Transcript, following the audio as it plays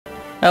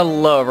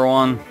Hello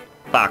everyone,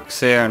 Fox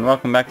here, and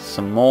welcome back to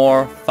some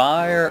more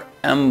Fire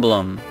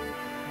Emblem.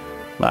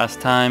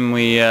 Last time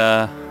we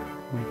got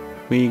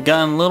in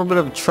a little bit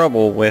of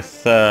trouble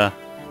with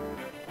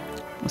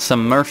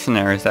some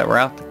mercenaries that were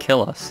out to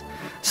kill us.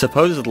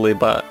 Supposedly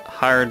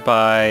hired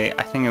by,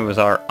 I think it was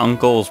our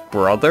uncle's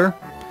brother.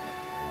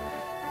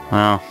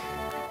 Well,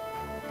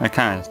 that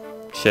kind of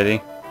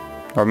shitty.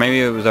 Or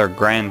maybe it was our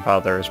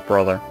grandfather's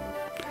brother.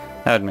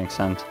 That would make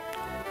sense.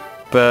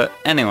 But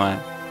anyway,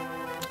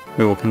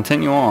 we will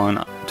continue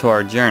on to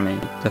our journey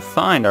to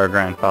find our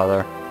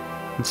grandfather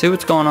and see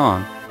what's going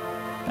on.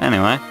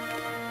 Anyway,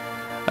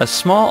 a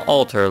small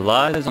altar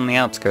lies on the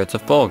outskirts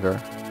of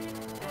Bulgar.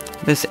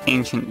 This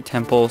ancient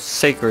temple,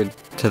 sacred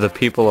to the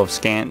people of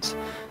Skants,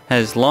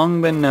 has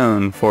long been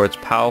known for its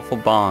powerful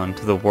bond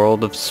to the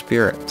world of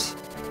spirits.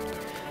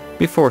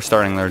 Before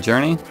starting their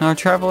journey, our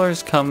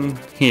travelers come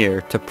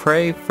here to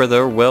pray for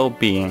their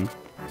well-being.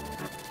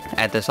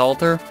 At this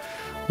altar,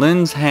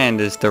 Lynn's hand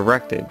is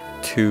directed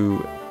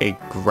to a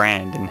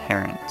grand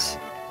inheritance.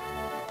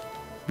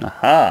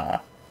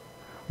 Aha!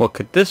 What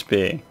could this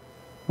be?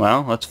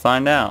 Well, let's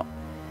find out.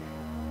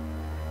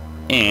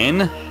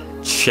 In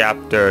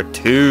Chapter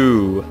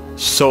 2,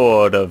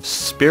 Sword of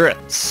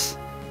Spirits.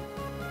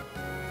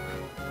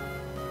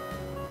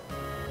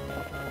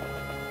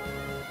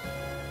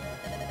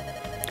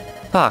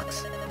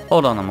 Fox,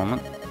 hold on a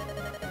moment.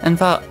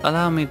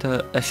 Allow me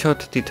a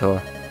short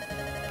detour.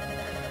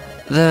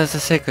 There's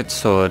a sacred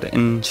sword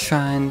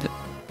enshrined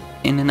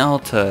in an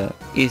altar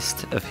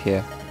east of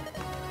here.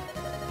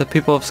 The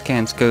people of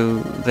Skants go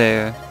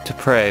there to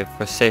pray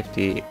for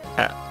safety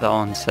at the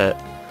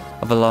onset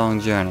of a long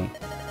journey.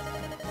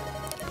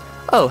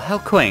 Oh, how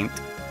quaint.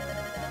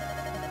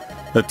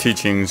 The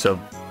teachings of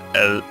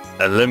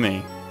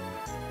Elimi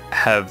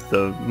have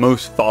the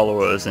most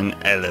followers in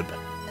Elib.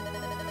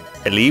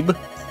 Elib?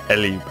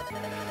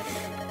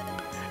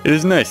 It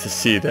is nice to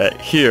see that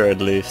here, at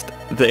least,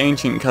 the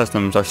ancient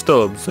customs are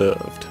still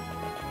observed.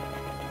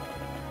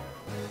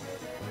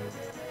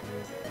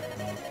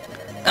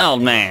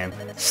 Old man,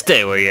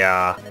 stay where you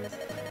are,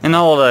 and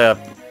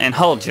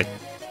hold your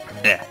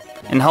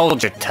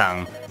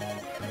tongue.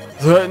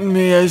 Threaten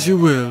me as you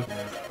will,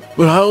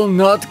 but I will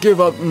not give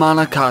up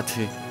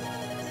Manakati.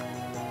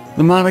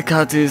 The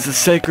Manakati is a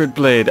sacred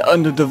blade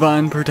under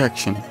divine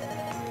protection.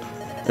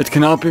 It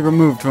cannot be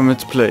removed from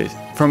its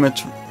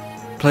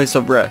place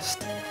of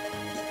rest.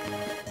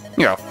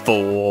 You're a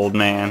fool, old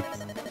man.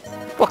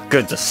 What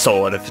good's a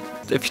sword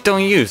if you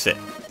don't use it?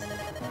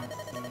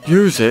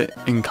 Use it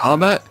in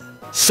combat?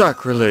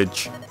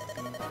 Sacrilege.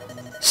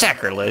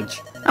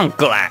 Sacrilege? I'm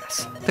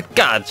glass. The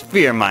gods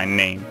fear my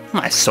name.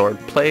 My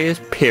swordplay is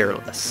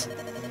peerless.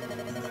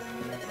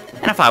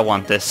 And if I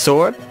want this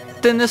sword,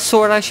 then this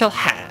sword I shall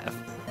have.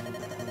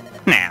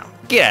 Now,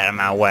 get out of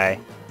my way.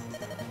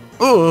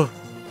 Ugh.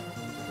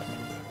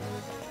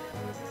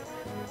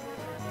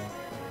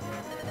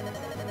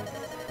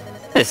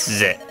 This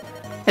is it.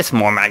 It's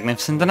more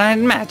magnificent than I had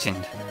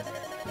imagined.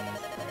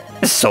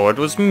 This sword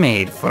was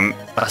made from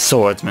a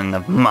swordsman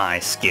of my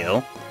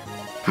skill.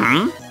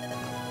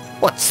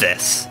 What's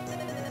this?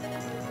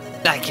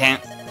 I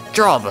can't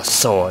draw the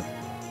sword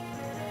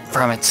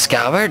from its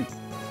scabbard.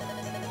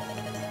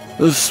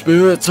 The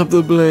spirits of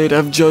the blade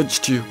have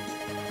judged you.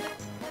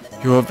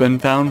 You have been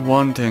found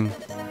wanting.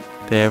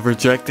 They have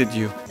rejected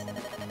you.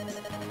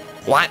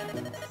 What?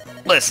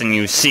 Listen,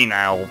 you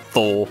senile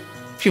fool.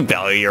 If you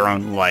value your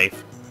own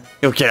life,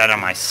 you'll get out of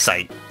my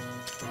sight.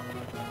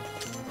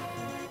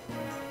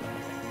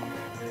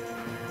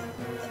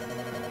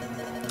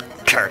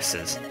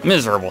 Curses,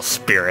 miserable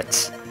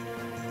spirits.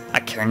 I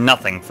care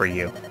nothing for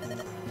you.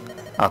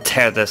 I'll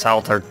tear this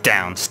altar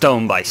down,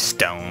 stone by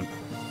stone.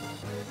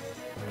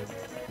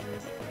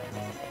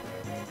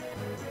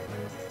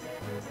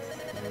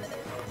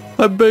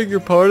 I beg your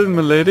pardon,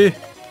 milady.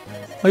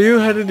 Are you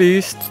headed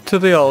east to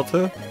the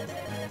altar?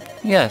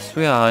 Yes,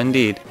 we are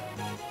indeed.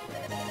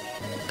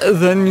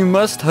 Then you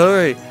must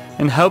hurry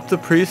and help the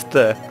priest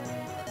there.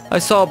 I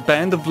saw a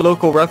band of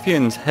local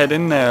ruffians head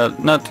in there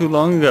not too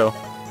long ago.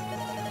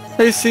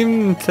 They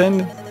seemed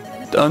intent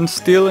on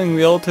stealing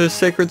the altar's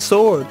sacred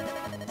sword.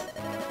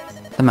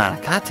 The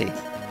Manakati?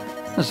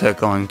 Is they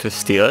going to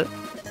steal it?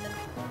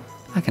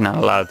 I cannot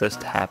allow this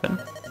to happen.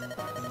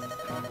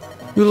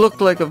 You look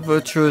like a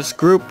virtuous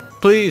group.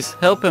 Please,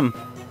 help him.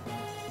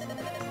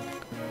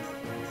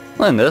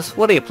 Lindis,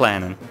 what are you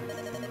planning?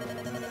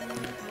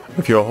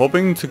 If you're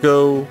hoping to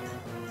go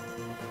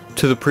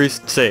to the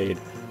priest's aid,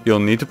 you'll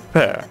need to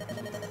prepare.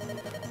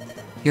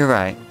 You're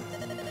right.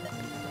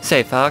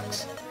 Say,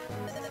 Fox,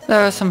 there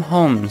are some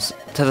homes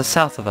to the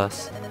south of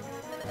us.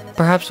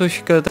 Perhaps we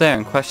should go there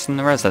and question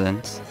the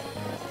residents.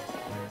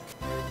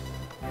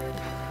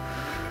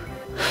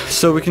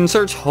 So we can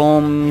search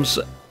homes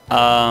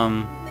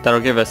that'll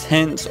give us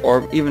hints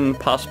or even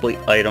possibly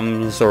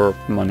items or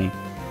money.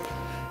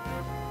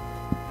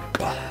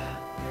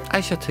 I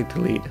shall take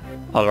the lead,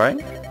 alright?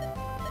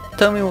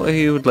 Tell me what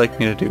you would like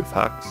me to do,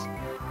 Fox.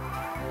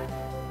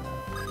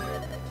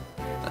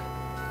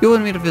 You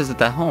want me to visit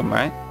that home,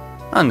 right?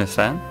 I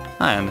understand.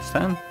 I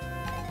understand.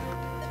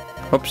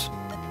 Whoops.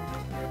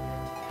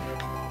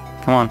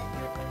 Come on.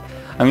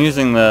 I'm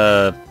using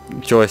the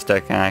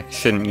joystick and I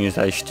shouldn't use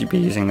that. I should be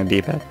using the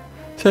D-pad.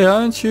 Say,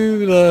 aren't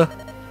you the...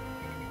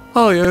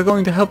 Oh, you're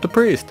going to help the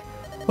priest.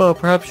 Well,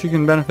 perhaps you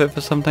can benefit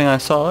from something I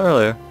saw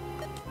earlier.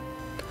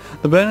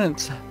 The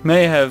Bennetts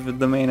may have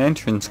the main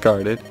entrance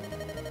guarded.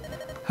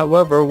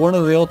 However, one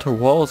of the altar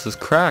walls is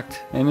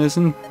cracked and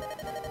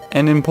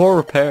in poor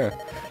repair.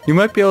 You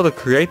might be able to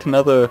create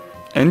another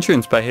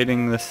entrance by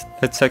hitting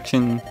that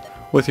section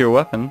with your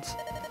weapons.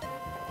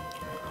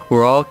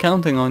 We're all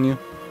counting on you.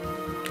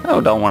 I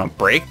don't want to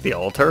break the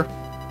altar.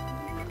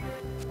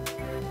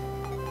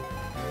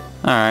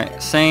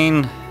 Alright,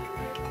 Sane,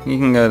 you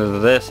can go to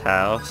this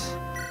house.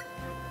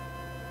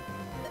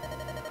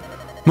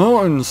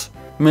 Mountains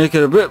make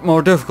it a bit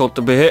more difficult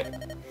to be hit,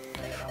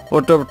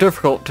 or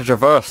difficult to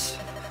traverse.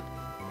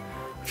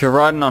 If you're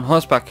riding on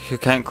horseback, you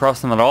can't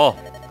cross them at all.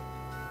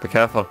 Be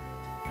careful.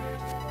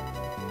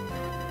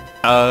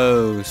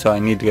 Oh, so I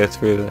need to go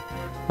through the...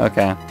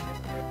 Okay.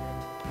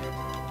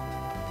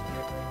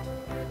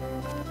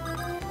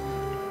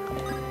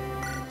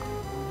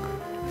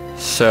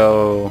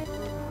 So...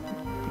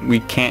 we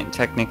can't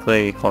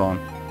technically... hold on.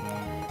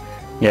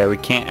 Yeah, we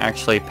can't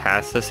actually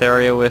pass this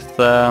area with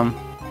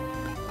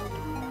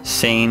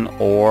Sane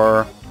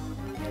or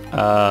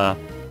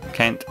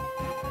Kent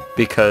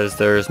because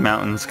there's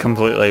mountains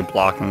completely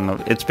blocking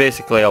them. It's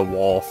basically a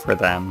wall for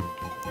them.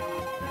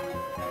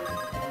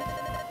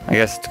 I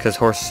guess it's because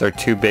horses are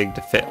too big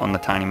to fit on the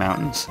tiny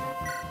mountains.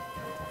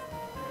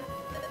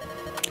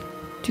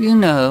 Do you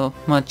know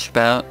much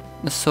about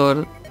the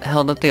sword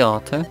held at the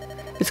altar?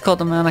 It's called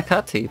the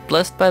Manakati,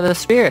 blessed by the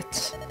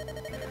spirits.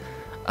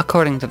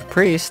 According to the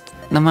priest,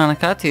 the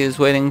Manakati is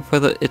waiting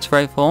for its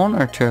rightful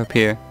owner to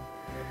appear.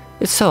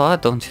 It's so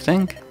odd, don't you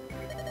think?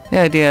 The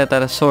idea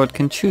that a sword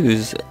can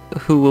choose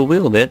who will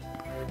wield it.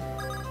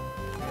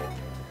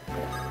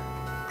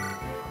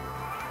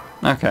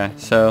 Okay,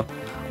 so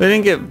we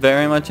didn't get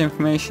very much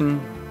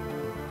information,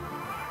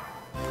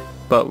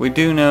 but we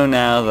do know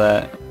now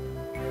that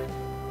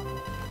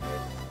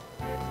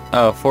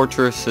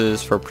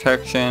fortresses for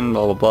protection,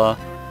 blah blah blah.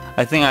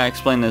 I think I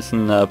explained this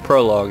in the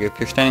prologue. If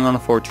you're standing on a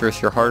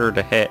fortress, you're harder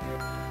to hit,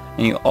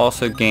 and you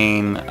also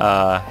gain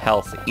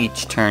health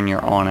each turn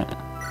you're on it.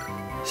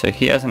 So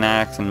he has an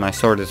axe and my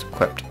sword is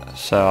equipped,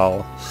 so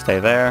I'll stay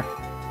there.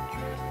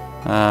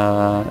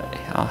 I'll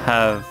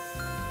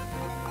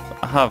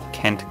have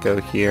Kent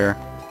go here,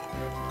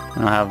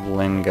 and I'll have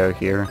Lynn go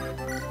here.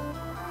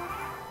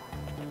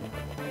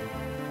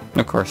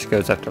 Of course he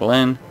goes after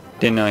Lynn.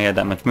 Didn't know he had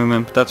that much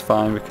movement, but that's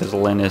fine because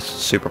Lynn is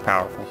super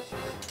powerful.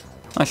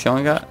 Oh, she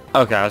only got...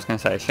 okay, I was gonna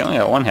say, she only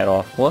got one hit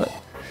off. What?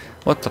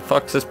 What the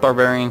fuck's this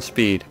barbarian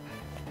speed?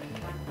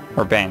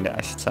 Or bandit,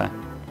 I should say.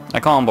 I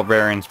call them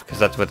barbarians because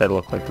that's what they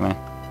look like to me.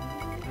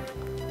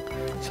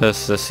 So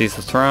this is a seize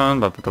the throne,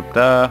 blah blah blah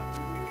blah.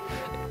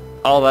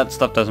 All that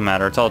stuff doesn't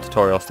matter, it's all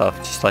tutorial stuff.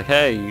 It's just like,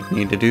 hey, you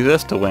need to do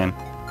this to win.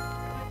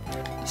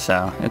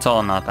 So, it's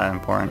all not that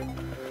important.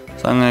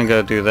 So I'm gonna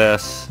go do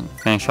this,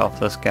 finish off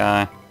this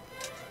guy.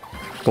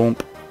 Boom.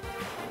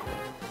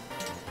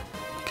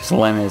 Because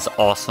Lynn is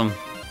awesome.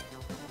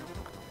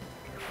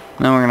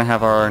 Then we're gonna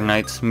have our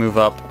knights move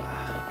up.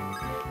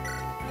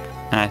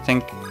 And I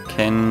think,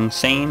 can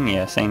Sane?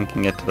 Yeah, Sane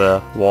can get to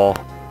the wall.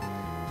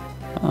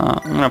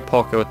 I'm gonna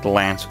poke it with the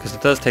lance because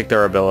it does take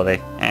their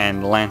ability,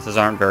 and lances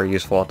aren't very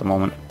useful at the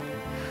moment.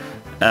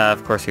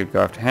 Of course he'd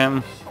go after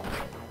him.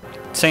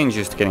 Sane's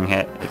used to getting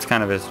hit. It's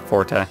kind of his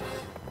forte.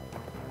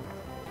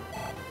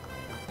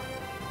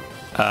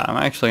 I'm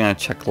actually gonna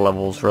check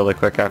levels really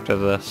quick after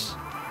this.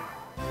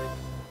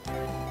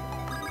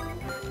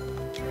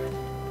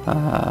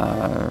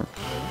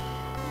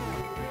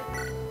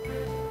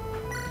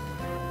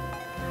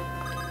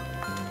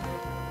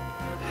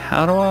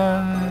 How do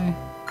I...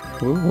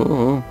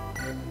 Ooh.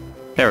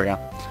 There we go.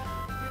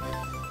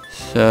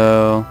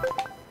 So...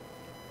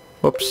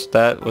 whoops,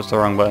 that was the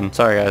wrong button.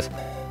 Sorry guys.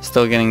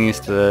 Still getting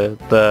used to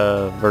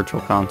the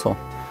virtual console.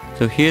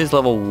 So he is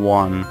level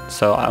 1,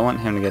 so I want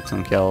him to get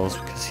some kills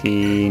because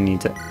he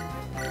needs it.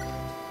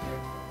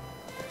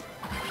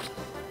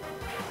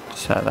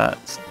 So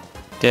that's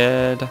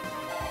dead.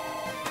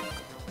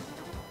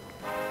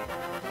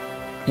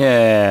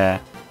 Yeah.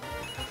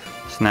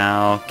 So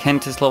now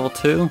Kent is level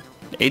 2.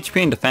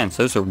 HP and defense,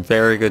 those are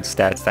very good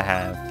stats to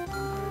have.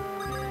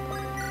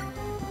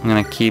 I'm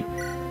gonna keep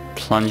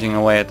plunging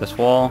away at this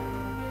wall.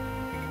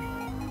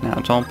 Now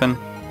it's open.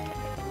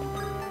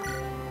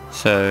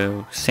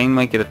 So Sane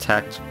might get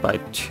attacked by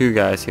 2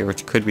 guys here,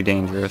 which could be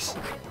dangerous.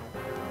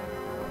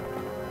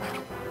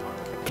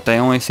 But they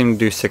only seem to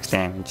do 6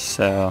 damage,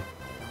 so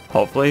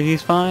hopefully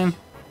he's fine.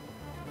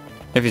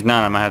 If he's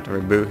not, I might have to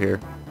reboot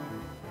here.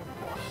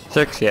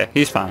 6? Yeah,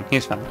 he's fine.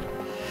 He's fine.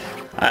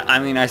 I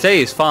mean, I say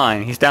he's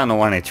fine. He's down to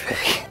 1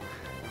 HP.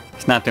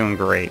 He's not doing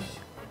great.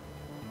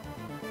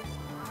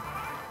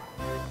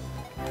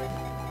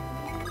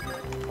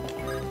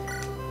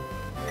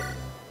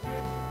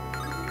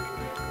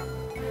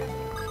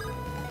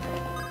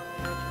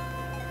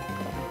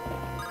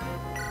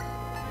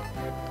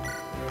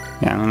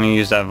 Yeah, I'm gonna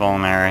use that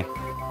vulnerary.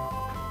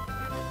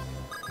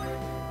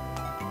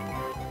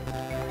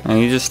 And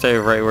you just stay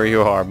right where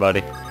you are,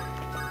 buddy.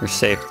 You're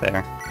safe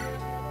there.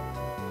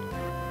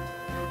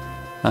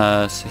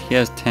 So he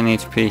has 10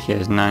 HP, he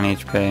has 9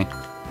 HP.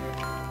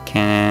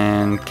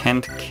 Can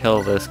Kent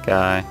kill this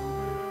guy?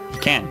 He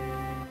can.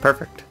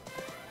 Perfect.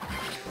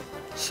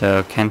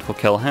 So Kent will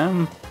kill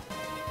him.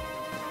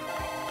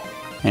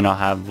 And I'll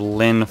have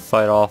Lynn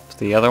fight off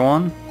the other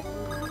one.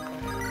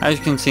 As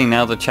you can see,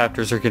 now the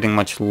chapters are getting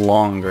much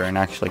longer and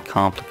actually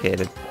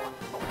complicated.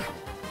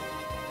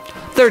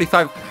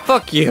 35!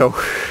 Fuck you!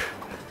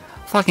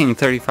 Fucking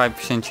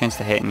 35% chance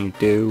to hit and you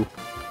do.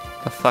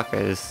 The fuck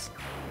is...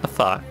 The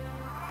fuck?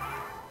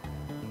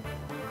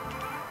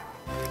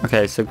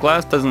 Okay, so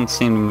Glass doesn't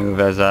seem to move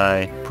as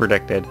I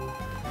predicted.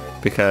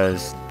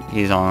 Because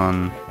he's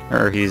on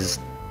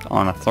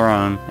a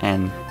throne,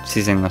 and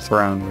seizing the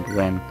throne would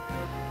win.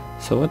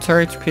 So what's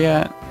our HP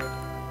at?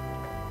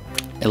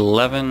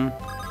 11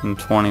 and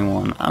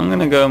 21. I'm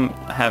gonna go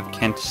have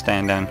Kent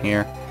stand down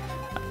here.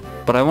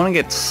 But I want to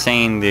get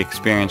Sane the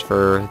experience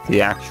for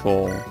the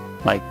actual,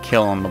 like,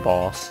 kill on the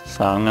boss.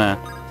 So I'm gonna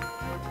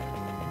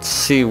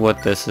see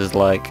what this is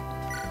like.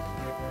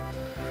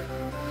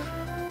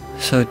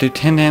 So do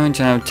 10 damage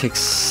and I would take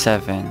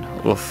 7.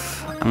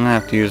 Oof. I'm gonna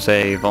have to use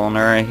a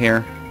vulnerary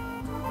here.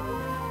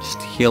 Just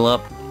to heal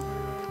up.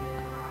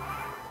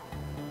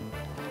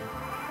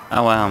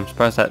 Oh wow, I'm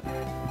surprised that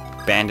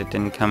bandit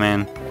didn't come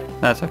in.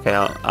 That's okay,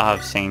 I'll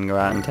have Sane go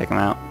out and take him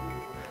out.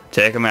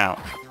 Take him out.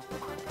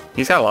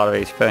 He's got a lot of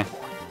HP.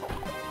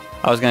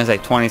 I was gonna say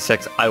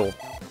 26, I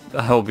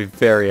will be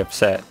very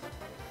upset.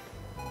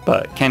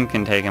 But Ken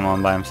can take him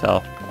on by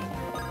himself.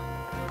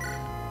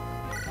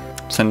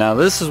 So now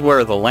this is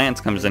where the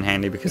lance comes in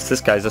handy because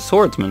this guy's a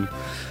swordsman.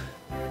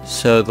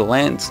 So the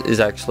lance is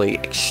actually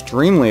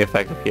extremely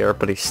effective here,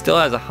 but he still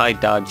has a high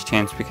dodge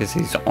chance because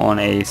he's on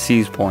a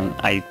seize point,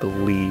 I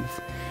believe.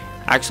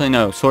 Actually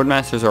no,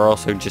 swordmasters are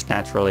also just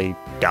naturally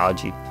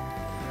dodgy.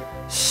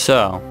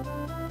 So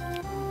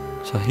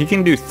he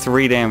can do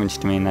 3 damage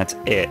to me and that's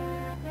it.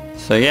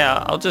 So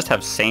yeah, I'll just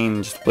have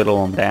Sane just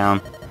whittle him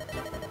down.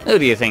 Who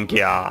do you think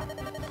you are?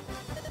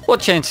 What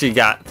chance you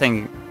got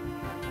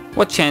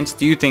what chance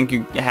do you think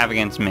you have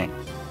against me?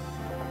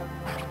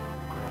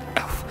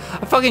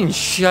 I fucking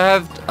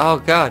shoved, oh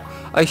god,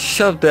 I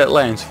shoved that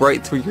lance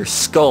right through your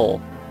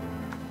skull.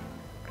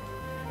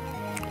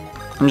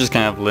 I'm just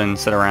gonna have Lynn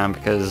sit around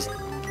because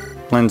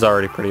Lynn's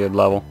already pretty good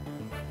level.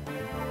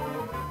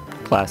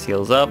 Class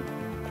heals up.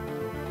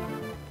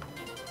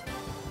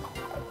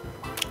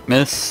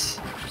 Miss.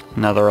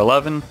 Another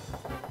 11.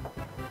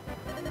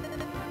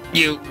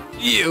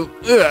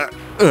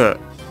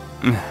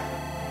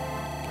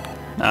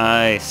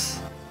 Nice.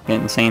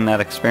 Getting Sane that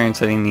experience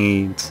that he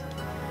needs.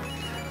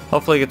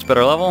 Hopefully he gets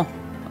better level.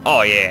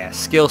 Oh yeah,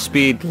 skill,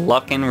 speed,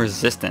 luck, and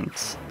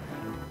resistance.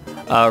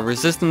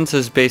 Resistance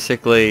is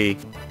basically...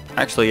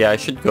 Actually, yeah, I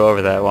should go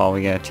over that while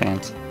we get a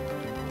chance.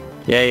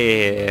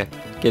 Yeah.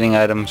 Getting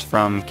items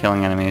from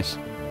killing enemies.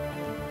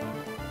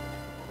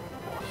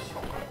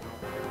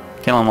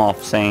 Kill him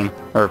off, Sane.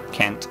 Or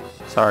Kent.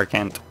 Sorry,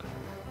 Kent.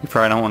 You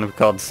probably don't want to be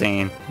called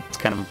Sane. It's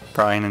kind of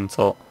probably an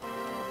insult.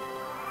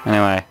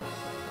 Anyway.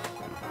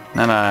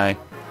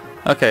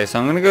 Okay, so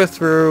I'm gonna go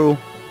through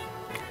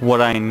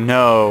what I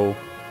know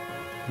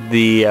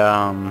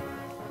the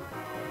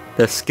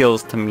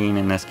skills to mean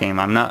in this game.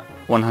 I'm not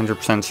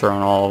 100% sure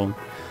on all of them.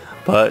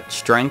 But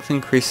strength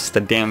increases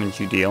the damage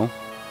you deal.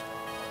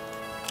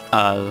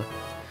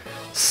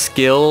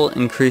 Skill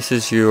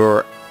increases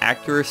your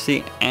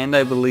accuracy and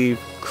I believe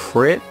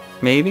crit,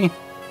 maybe?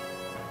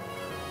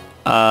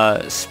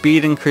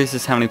 Speed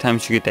increases how many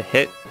times you get to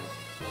hit.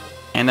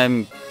 And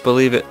I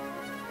believe it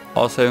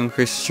also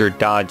increases your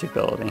dodge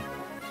ability.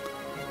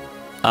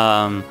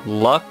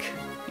 Luck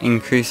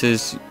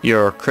increases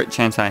your crit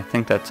chance, and I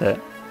think that's it.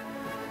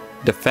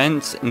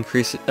 Defense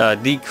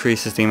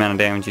decreases the amount of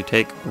damage you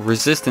take.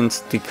 Resistance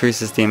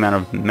decreases the amount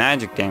of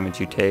magic damage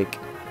you take.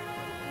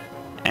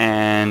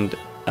 And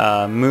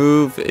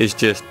move is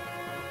just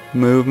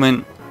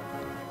movement.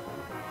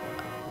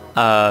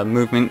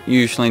 Movement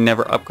usually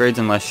never upgrades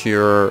unless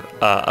you're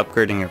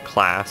upgrading your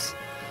class.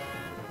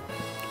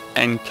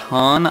 And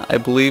con, I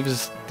believe,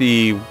 is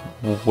the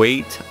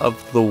weight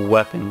of the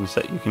weapons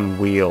that you can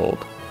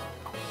wield.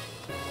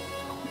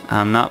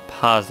 I'm not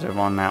positive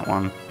on that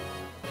one,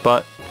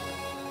 but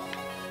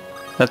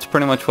that's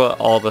pretty much what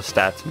all the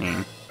stats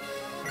mean.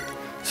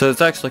 So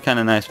it's actually kind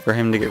of nice for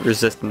him to get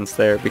resistance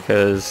there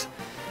because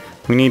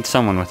we need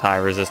someone with high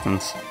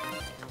resistance.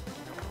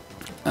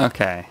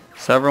 Okay,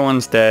 so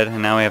everyone's dead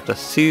and now we have to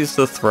seize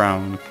the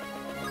throne,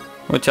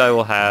 which I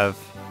will have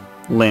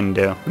Lynn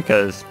do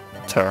because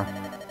it's her.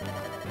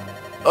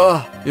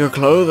 Your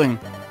clothing.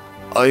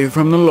 Are you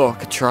from the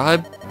Lorca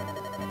tribe?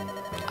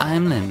 I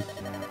am Lynn,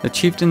 the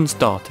chieftain's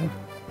daughter.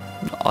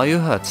 Are you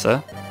hurt,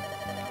 sir?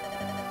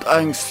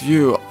 Thanks to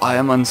you, I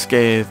am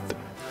unscathed.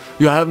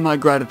 You have my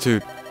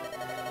gratitude.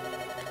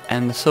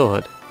 And the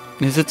sword,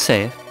 is it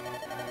safe?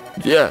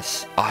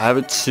 Yes, I have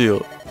it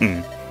sealed.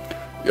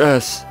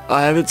 Yes,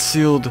 I have it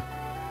sealed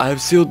I have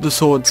sealed the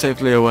sword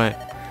safely away.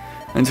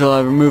 Until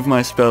I remove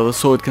my spell, the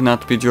sword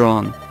cannot be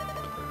drawn.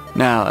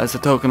 Now, as a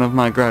token of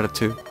my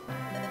gratitude,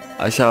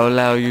 I shall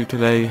allow you to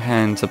lay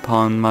hands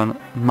upon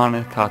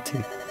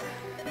Manakati.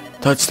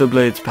 Touch the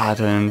blade's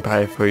pattern and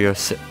pray for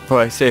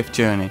a safe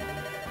journey.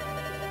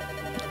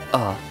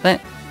 Oh,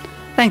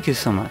 thank you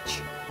so much.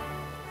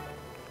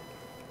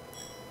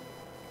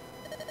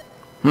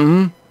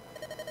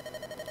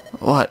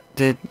 What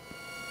did...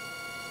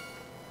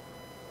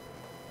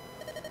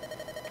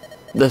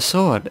 The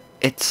sword,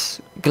 it's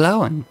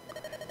glowing.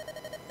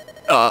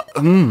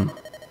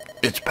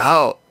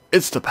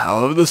 It's the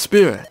power of the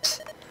spirits.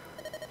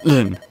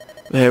 Lyn,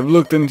 they have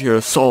looked into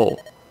your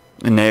soul,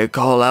 and they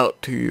call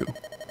out to you.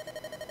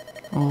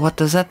 What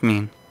does that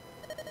mean?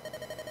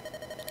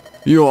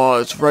 You are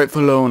its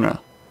rightful owner.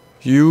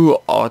 You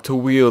are to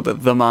wield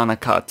the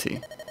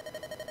Manakati.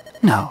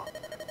 No,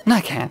 I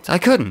can't. I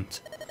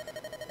couldn't.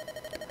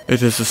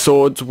 It is the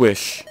sword's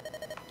wish.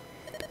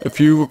 If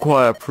you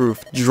require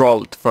proof,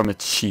 draw it from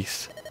its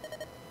sheath.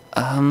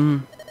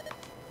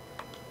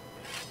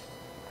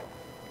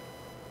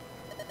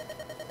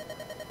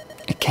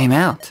 It came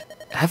out,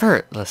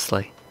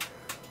 effortlessly.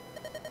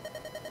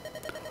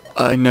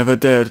 I never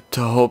dared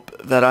to hope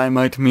that I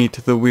might meet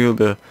the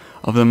wielder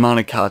of the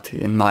Manakati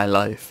in my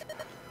life.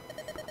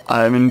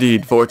 I am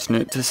indeed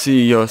fortunate to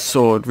see your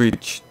sword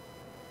reach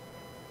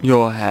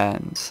your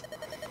hands.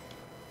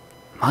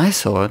 My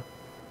sword?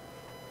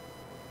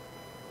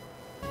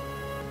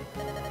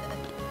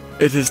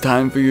 It is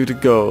time for you to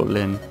go,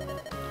 Lyn.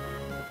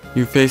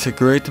 You face a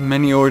great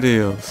many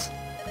ordeals.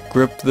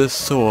 Grip this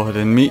sword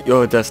and meet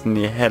your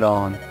destiny head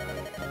on.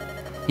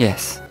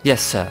 Yes,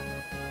 sir.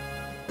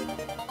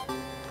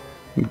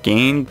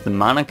 Gained the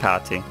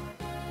Manakati.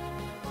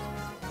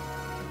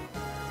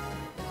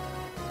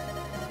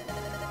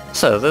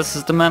 So this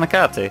is the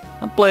Manakati,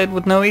 a blade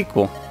with no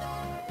equal.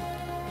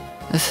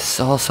 This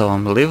is also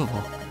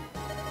unbelievable.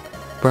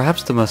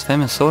 Perhaps the most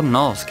famous sword in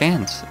all of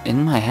Scans,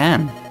 in my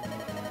hand.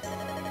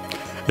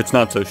 It's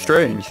not so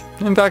strange.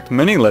 In fact,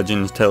 many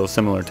legends tell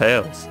similar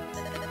tales.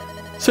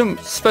 Some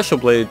special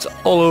blades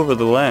all over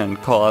the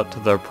land call out to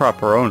their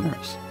proper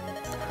owners.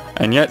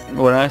 And yet,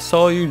 when I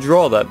saw you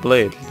draw that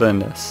blade,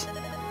 Lindis,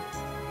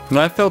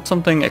 I felt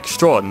something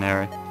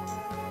extraordinary.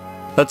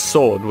 That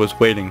sword was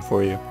waiting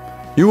for you.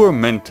 You were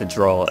meant to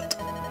draw it.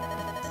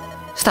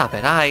 Stop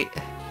it, I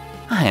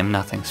am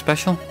nothing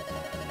special.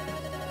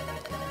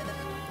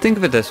 Think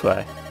of it this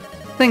way.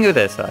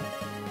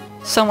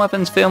 Some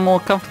weapons feel more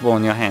comfortable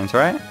in your hands,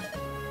 right?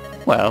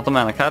 Well, the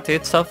Manakati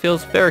itself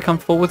feels very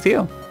comfortable with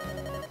you.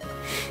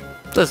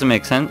 Does it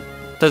make sense?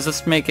 Does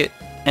this make it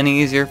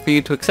any easier for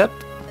you to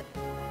accept?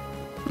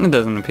 It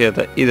doesn't appear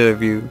that either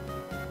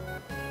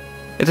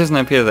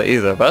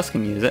of us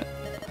can use it.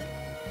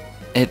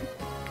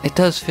 It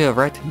does feel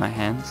right in my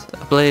hands.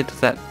 A blade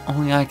that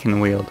only I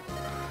can wield.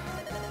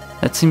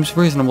 That seems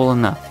reasonable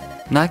enough,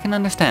 and I can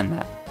understand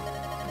that.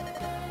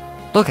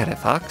 Look at it,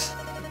 Fox.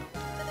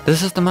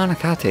 This is the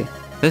Manakati.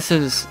 This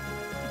is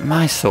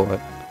my sword.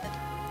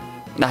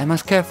 I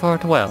must care for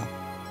it well.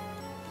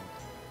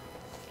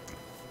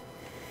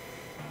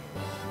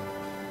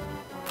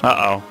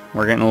 Uh-oh,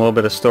 we're getting a little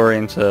bit of story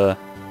into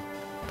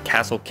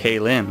Castle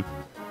Kaelin.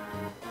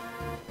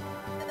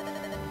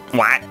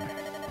 What?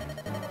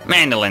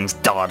 Mandolin's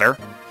daughter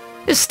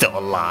is still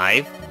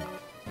alive?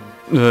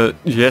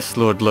 Yes,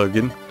 Lord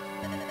Logan.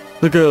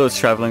 The girl is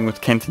traveling with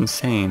Kenton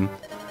Sane.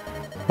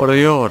 What are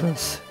your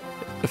orders,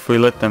 if we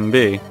let them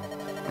be?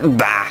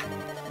 Bah!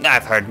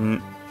 I've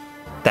heard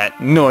that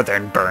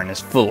Northern Burn is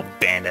full of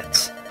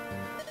bandits.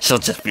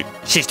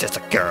 She's just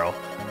a girl.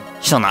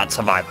 She'll not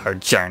survive her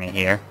journey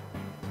here.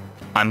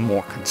 I'm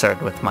more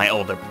concerned with my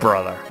older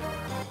brother.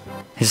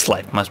 His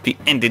life must be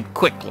ended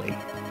quickly.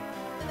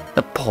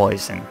 The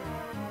poison.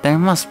 There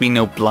must be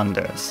no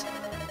blunders.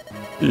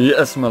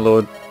 Yes, my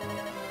lord.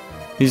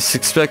 He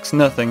suspects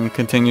nothing and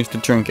continues to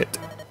drink it.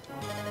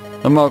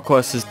 The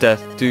Marquess's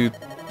death, due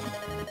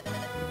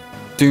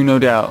no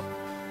doubt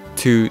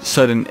to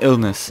sudden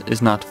illness,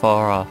 is not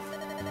far off.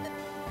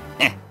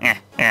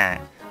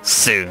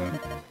 Soon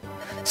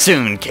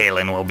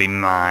Kaelin will be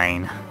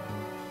mine.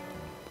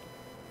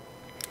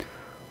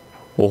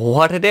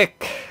 What a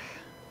dick.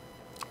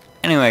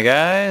 Anyway,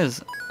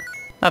 guys,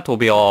 that will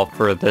be all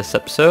for this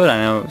episode.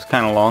 I know it was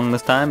kind of long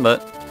this time,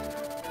 but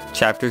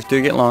chapters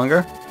do get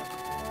longer.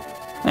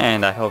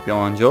 And I hope you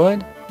all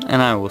enjoyed,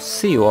 and I will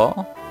see you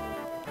all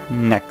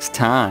next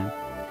time.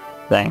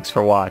 Thanks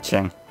for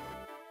watching.